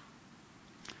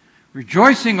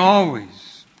 Rejoicing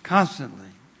always, constantly.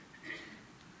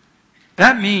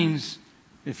 That means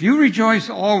if you rejoice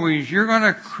always, you're going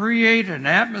to create an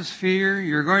atmosphere,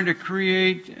 you're going to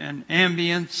create an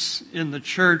ambience in the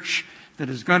church that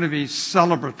is going to be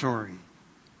celebratory.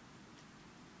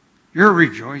 You're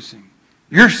rejoicing.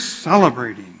 You're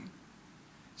celebrating.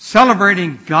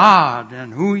 Celebrating God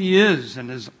and who He is and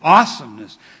His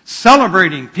awesomeness.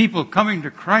 Celebrating people coming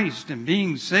to Christ and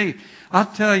being saved. I'll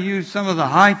tell you some of the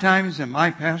high times in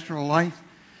my pastoral life.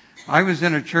 I was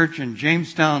in a church in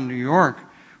Jamestown, New York,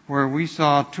 where we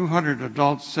saw 200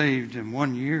 adults saved in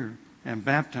 1 year and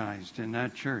baptized in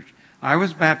that church. I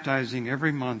was baptizing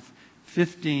every month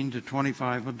 15 to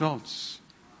 25 adults.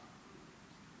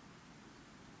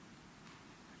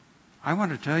 I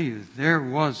want to tell you, there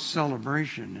was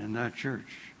celebration in that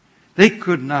church. They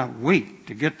could not wait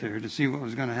to get there to see what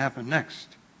was going to happen next.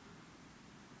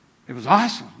 It was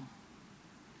awesome.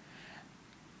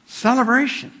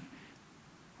 Celebration.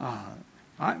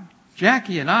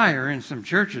 Jackie and I are in some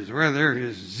churches where there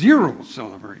is zero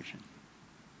celebration.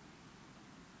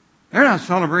 They're not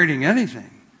celebrating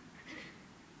anything.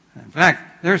 In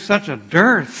fact, there's such a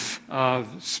dearth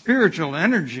of spiritual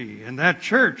energy in that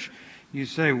church. You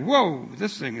say, whoa,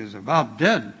 this thing is about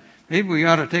dead. Maybe we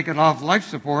ought to take it off life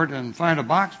support and find a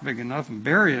box big enough and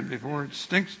bury it before it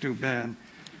stinks too bad.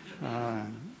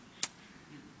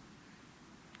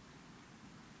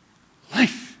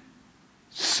 Life.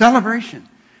 Celebration.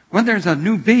 When there's a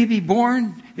new baby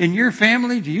born in your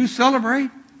family, do you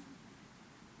celebrate?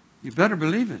 You better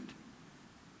believe it.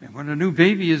 And when a new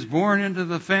baby is born into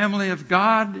the family of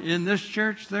God in this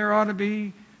church, there ought to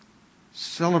be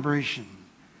celebration.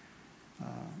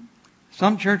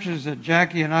 Some churches that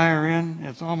Jackie and I are in,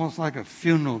 it's almost like a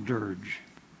funeral dirge.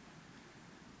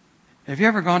 Have you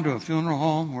ever gone to a funeral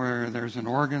home where there's an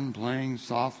organ playing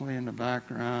softly in the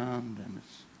background and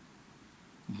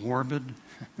it's morbid?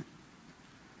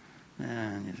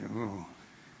 And you say, oh.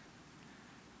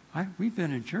 We've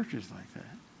been in churches like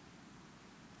that.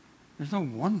 There's no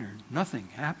wonder nothing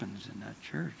happens in that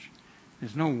church.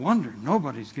 There's no wonder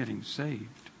nobody's getting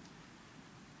saved.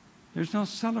 There's no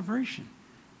celebration.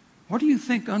 What do you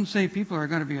think unsaved people are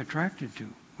going to be attracted to?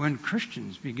 When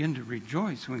Christians begin to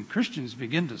rejoice, when Christians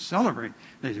begin to celebrate,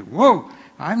 they say, whoa,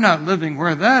 I'm not living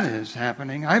where that is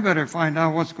happening. I better find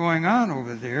out what's going on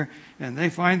over there. And they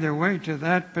find their way to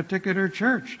that particular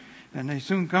church. And they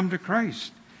soon come to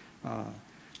Christ.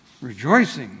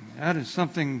 Rejoicing, that is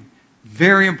something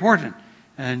very important.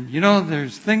 And you know,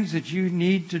 there's things that you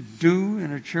need to do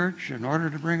in a church in order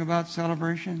to bring about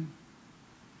celebration.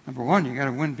 Number one, you got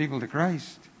to win people to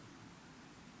Christ.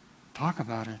 Talk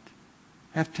about it.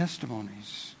 Have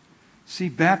testimonies. See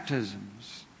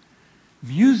baptisms.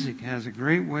 Music has a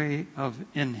great way of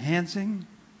enhancing,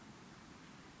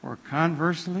 or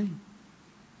conversely,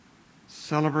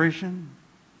 celebration.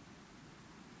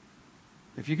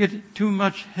 If you get too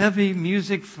much heavy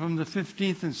music from the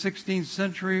 15th and 16th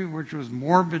century, which was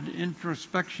morbid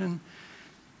introspection,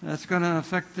 that's going to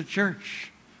affect the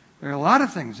church. There are a lot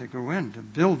of things that go into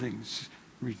buildings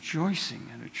rejoicing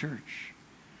in a church.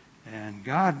 And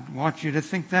God wants you to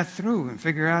think that through and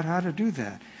figure out how to do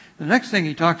that. The next thing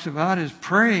he talks about is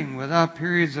praying without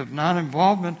periods of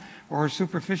non-involvement or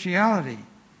superficiality.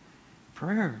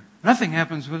 Prayer. Nothing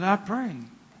happens without praying.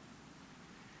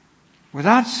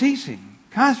 Without ceasing.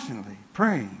 Constantly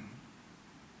praying.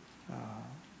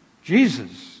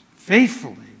 Jesus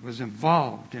faithfully was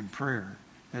involved in prayer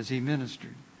as he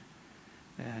ministered.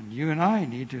 And you and I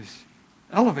need to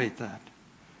elevate that.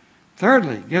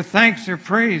 Thirdly, give thanks or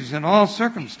praise in all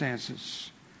circumstances.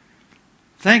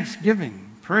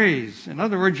 Thanksgiving, praise. In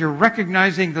other words, you're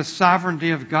recognizing the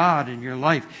sovereignty of God in your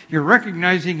life. You're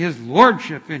recognizing his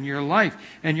lordship in your life.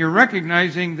 And you're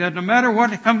recognizing that no matter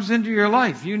what comes into your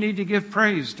life, you need to give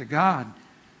praise to God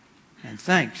and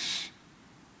thanks.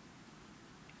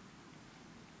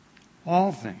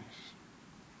 All things.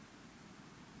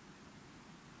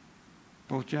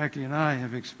 Both Jackie and I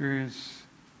have experienced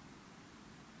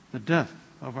the death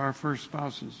of our first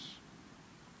spouses.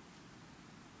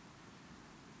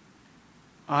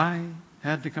 I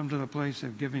had to come to the place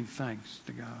of giving thanks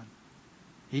to God.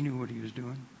 He knew what he was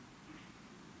doing.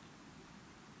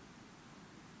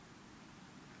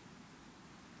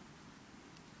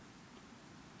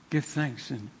 Give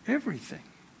thanks in everything.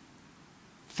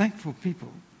 Thankful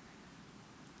people.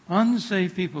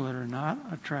 Unsaved people that are not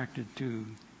attracted to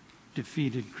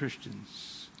defeated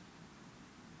Christians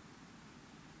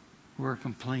who are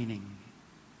complaining.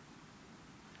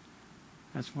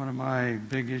 That's one of my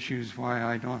big issues why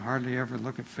I don't hardly ever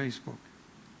look at Facebook.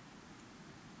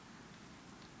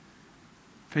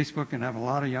 Facebook can have a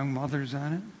lot of young mothers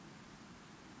on it.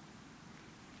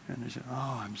 And they say,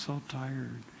 oh, I'm so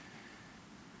tired.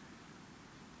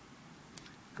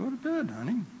 Go to bed,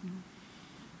 honey.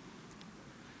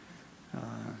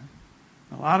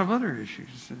 A lot of other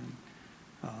issues.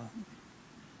 I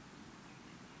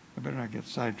better not get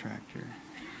sidetracked here.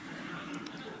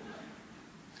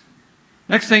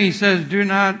 Next thing he says, do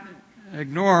not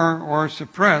ignore or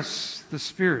suppress the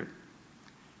Spirit.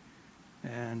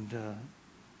 And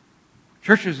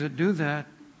churches that do that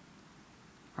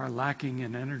are lacking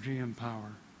in energy and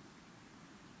power.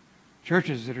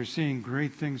 Churches that are seeing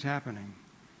great things happening,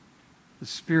 the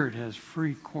Spirit has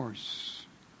free course.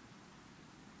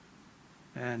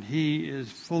 And he is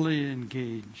fully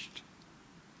engaged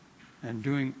and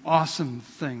doing awesome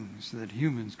things that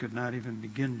humans could not even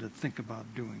begin to think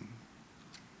about doing.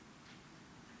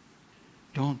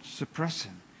 Don't suppress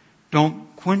him.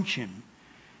 Don't quench him.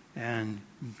 And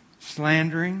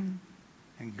slandering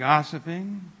and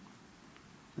gossiping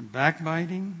and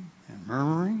backbiting and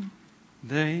murmuring,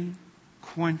 they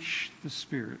quench the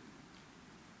Spirit.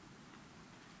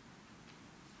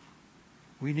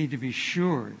 We need to be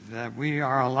sure that we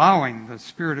are allowing the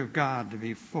Spirit of God to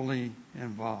be fully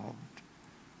involved.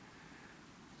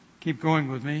 Keep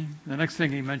going with me. The next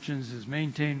thing he mentions is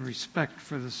maintain respect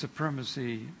for the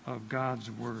supremacy of God's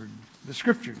Word. The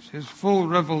Scriptures, his full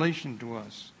revelation to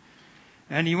us.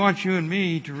 And he wants you and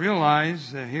me to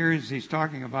realize that here he's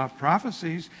talking about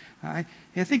prophecies. I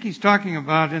think he's talking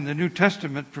about in the New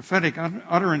Testament prophetic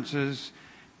utterances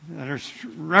that are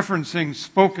referencing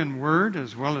spoken word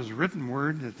as well as written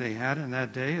word that they had in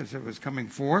that day as it was coming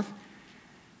forth.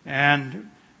 And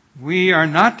we are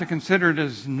not to consider it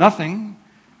as nothing.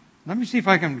 Let me see if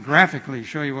I can graphically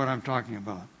show you what I'm talking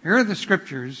about. Here are the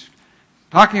scriptures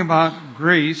talking about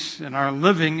grace and our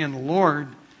living in the Lord.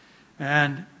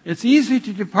 And it's easy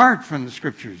to depart from the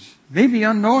scriptures, maybe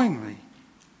unknowingly.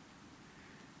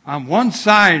 On one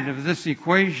side of this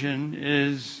equation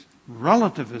is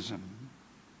relativism.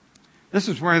 This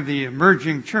is where the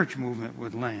emerging church movement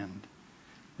would land.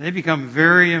 They become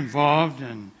very involved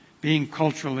in being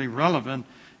culturally relevant,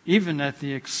 even at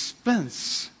the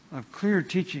expense of clear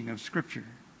teaching of Scripture.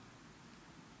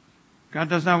 God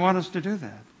does not want us to do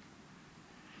that.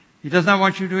 He does not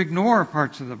want you to ignore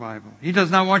parts of the Bible. He does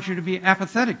not want you to be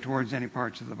apathetic towards any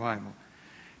parts of the Bible.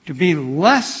 To be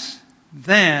less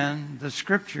than the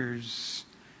Scriptures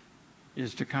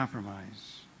is to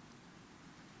compromise.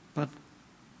 But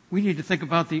we need to think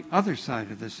about the other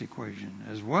side of this equation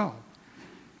as well.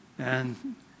 And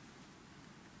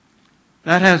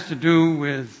that has to do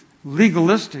with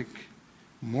legalistic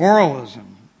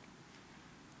moralism.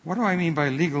 What do I mean by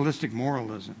legalistic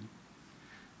moralism?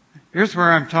 Here's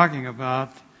where I'm talking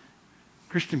about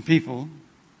Christian people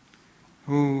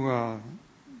who,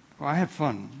 I had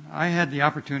fun. I had the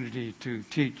opportunity to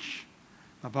teach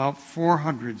about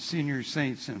 400 senior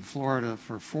saints in Florida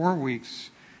for 4 weeks,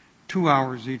 2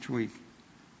 hours each week.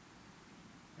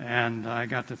 And I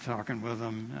got to talking with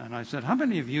them, and I said, how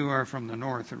many of you are from the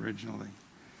north originally?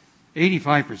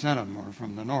 85% of them are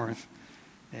from the north.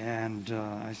 And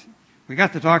we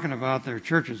got to talking about their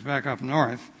churches back up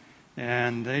north,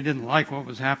 and they didn't like what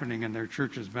was happening in their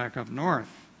churches back up north.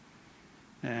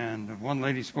 And one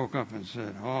lady spoke up and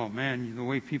said, oh man, the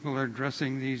way people are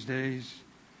dressing these days,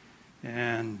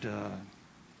 and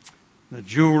the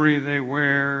jewelry they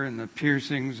wear and the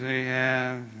piercings they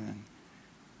have. And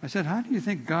I said, how do you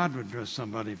think God would dress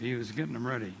somebody if he was getting them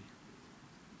ready?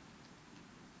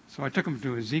 So I took them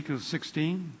to Ezekiel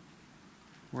 16,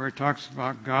 where it talks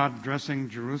about God dressing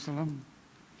Jerusalem.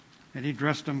 And he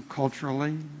dressed them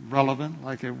culturally relevant,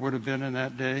 like it would have been in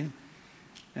that day.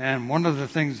 And one of the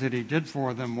things that he did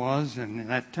for them was, and in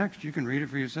that text, you can read it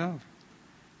for yourself.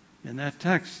 In that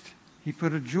text, he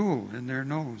put a jewel in their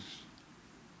nose.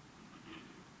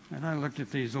 And I looked at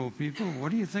these old people.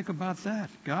 What do you think about that?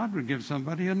 God would give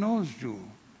somebody a nose jewel.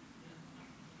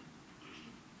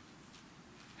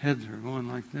 Heads are going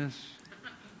like this.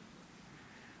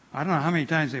 I don't know how many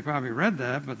times they probably read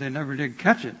that, but they never did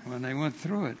catch it when they went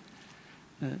through it.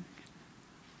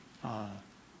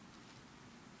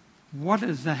 What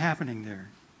is happening there?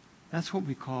 That's what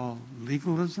we call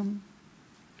legalism,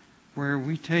 where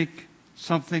we take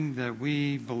something that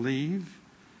we believe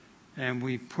and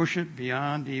we push it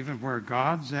beyond even where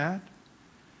God's at,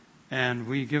 and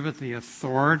we give it the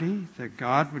authority that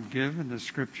God would give in the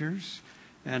Scriptures.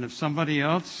 And if somebody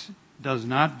else does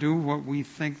not do what we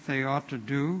think they ought to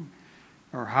do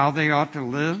or how they ought to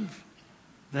live,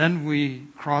 then we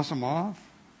cross them off.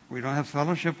 We don't have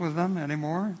fellowship with them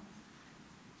anymore.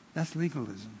 That's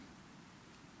legalism.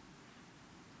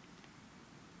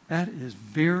 That is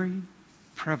very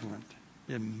prevalent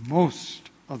in most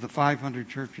of the 500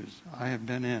 churches I have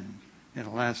been in the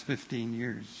last 15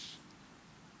 years.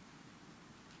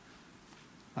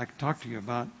 I could talk to you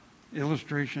about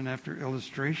illustration after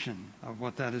illustration of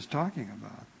what that is talking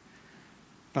about.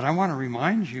 But I want to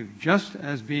remind you, just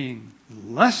as being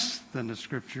less than the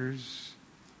Scriptures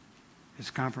is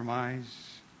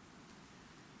compromise,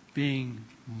 being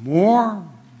more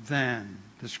than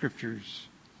the Scriptures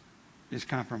is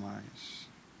compromise.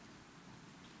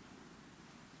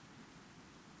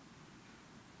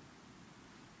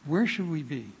 Where should we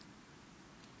be?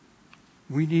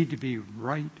 We need to be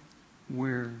right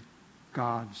where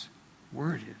God's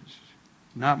Word is.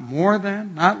 Not more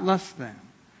than, not less than.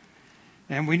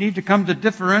 And we need to come to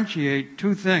differentiate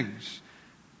two things: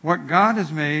 what God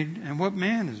has made and what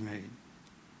man has made.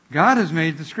 God has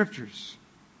made the Scriptures.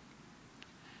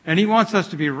 And he wants us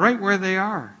to be right where they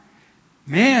are.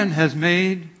 Man has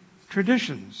made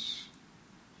traditions,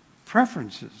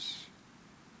 preferences,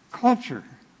 culture.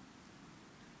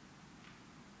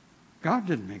 God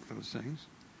didn't make those things.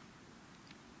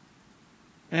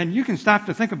 And you can stop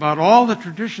to think about all the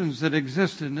traditions that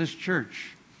exist in this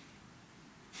church.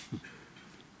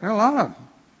 There are a lot of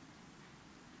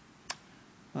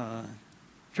them.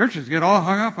 Churches get all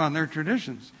hung up on their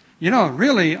traditions. You know,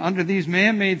 really, under these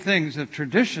man-made things of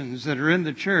traditions that are in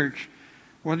the church,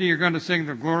 whether you're going to sing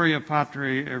the Gloria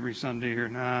Patri every Sunday or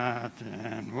not,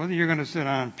 and whether you're going to sit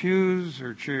on pews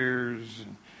or chairs,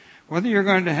 whether you're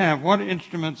going to have what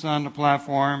instruments on the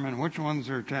platform and which ones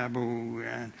are taboo,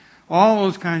 and all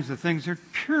those kinds of things are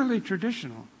purely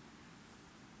traditional,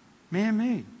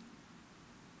 man-made.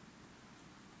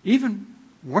 Even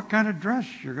what kind of dress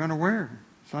you're going to wear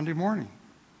Sunday morning.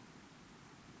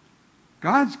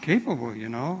 God's capable,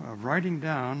 of writing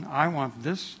down, I want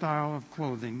this style of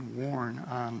clothing worn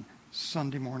on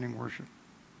Sunday morning worship.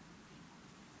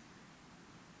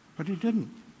 But he didn't.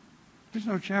 There's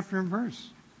no chapter and verse.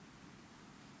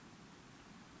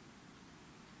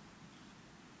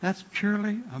 That's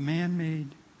purely a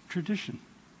man-made tradition,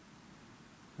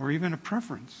 or even a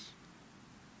preference,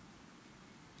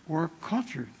 or a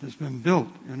culture that's been built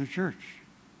in a church.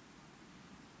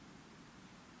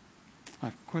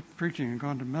 I've quit preaching and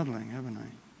gone to meddling, haven't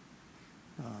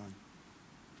I?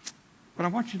 But I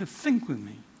want you to think with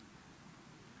me.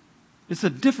 It's the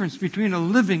difference between a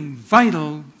living,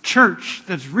 vital church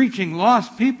that's reaching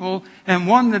lost people and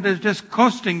one that is just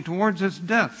coasting towards its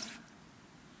death.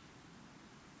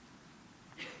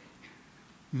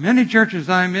 Many churches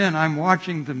I'm in, I'm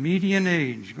watching the median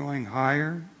age going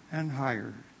higher and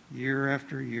higher year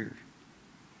after year.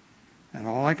 And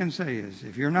all I can say is,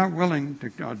 if you're not willing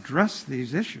to address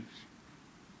these issues,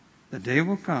 the day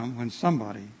will come when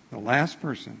somebody, the last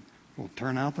person, will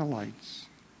turn out the lights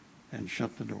and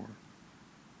shut the door.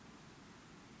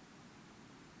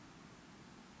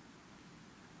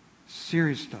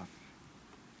 Serious stuff.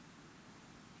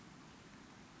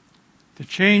 To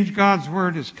change God's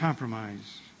word is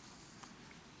compromise.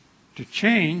 To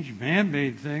change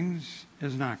man-made things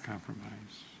is not compromise.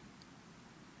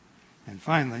 And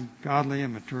finally, godly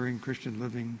and maturing Christian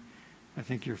living. I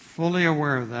think you're fully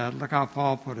aware of that. Look how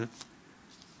Paul put it.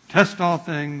 Test all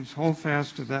things, hold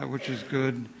fast to that which is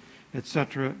good,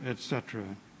 etc., etc.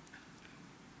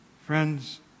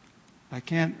 Friends, I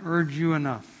can't urge you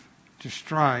enough to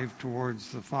strive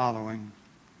towards the following.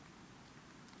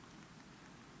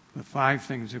 The 5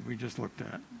 things that we just looked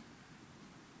at.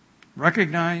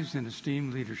 Recognize and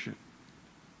esteem leadership.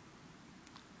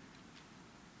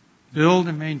 Build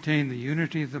and maintain the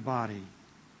unity of the body.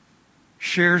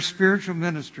 Share spiritual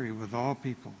ministry with all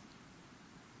people.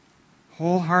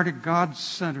 Wholehearted,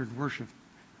 God-centered worship.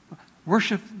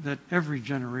 Worship that every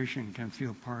generation can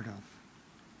feel part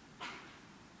of.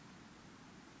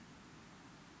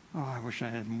 Oh, I wish I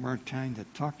had more time to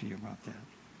talk to you about that.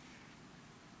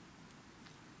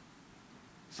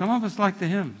 Some of us like the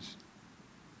hymns.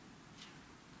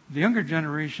 The younger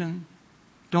generation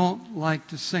don't like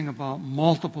to sing about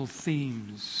multiple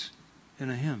themes in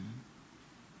a hymn.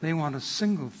 They want a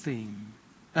single theme.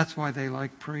 That's why they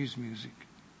like praise music.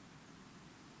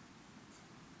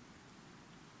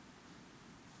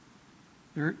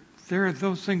 There are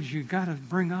those things you've got to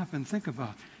bring up and think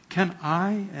about. Can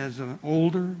I, as an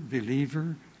older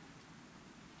believer,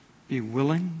 be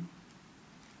willing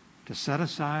to set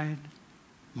aside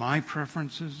my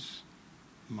preferences,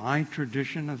 my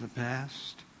tradition of the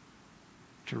past,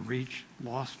 to reach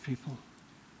lost people?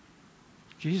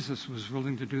 Jesus was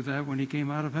willing to do that when he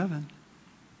came out of heaven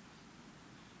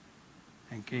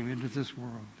and came into this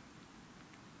world.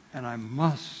 And I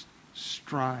must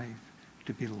strive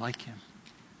to be like him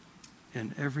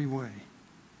in every way.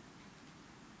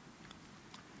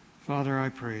 Father, I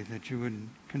pray that you would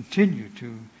continue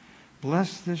to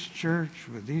bless this church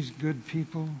with these good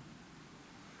people.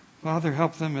 Father,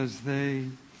 help them as they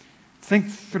think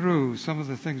through some of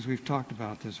the things we've talked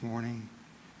about this morning,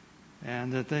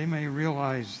 and that they may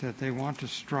realize that they want to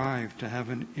strive to have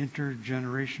an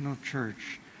intergenerational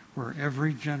church where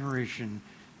every generation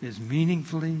is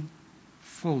meaningfully,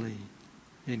 fully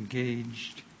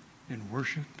engaged in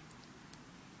worship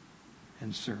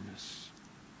and service.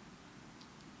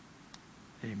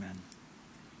 Amen.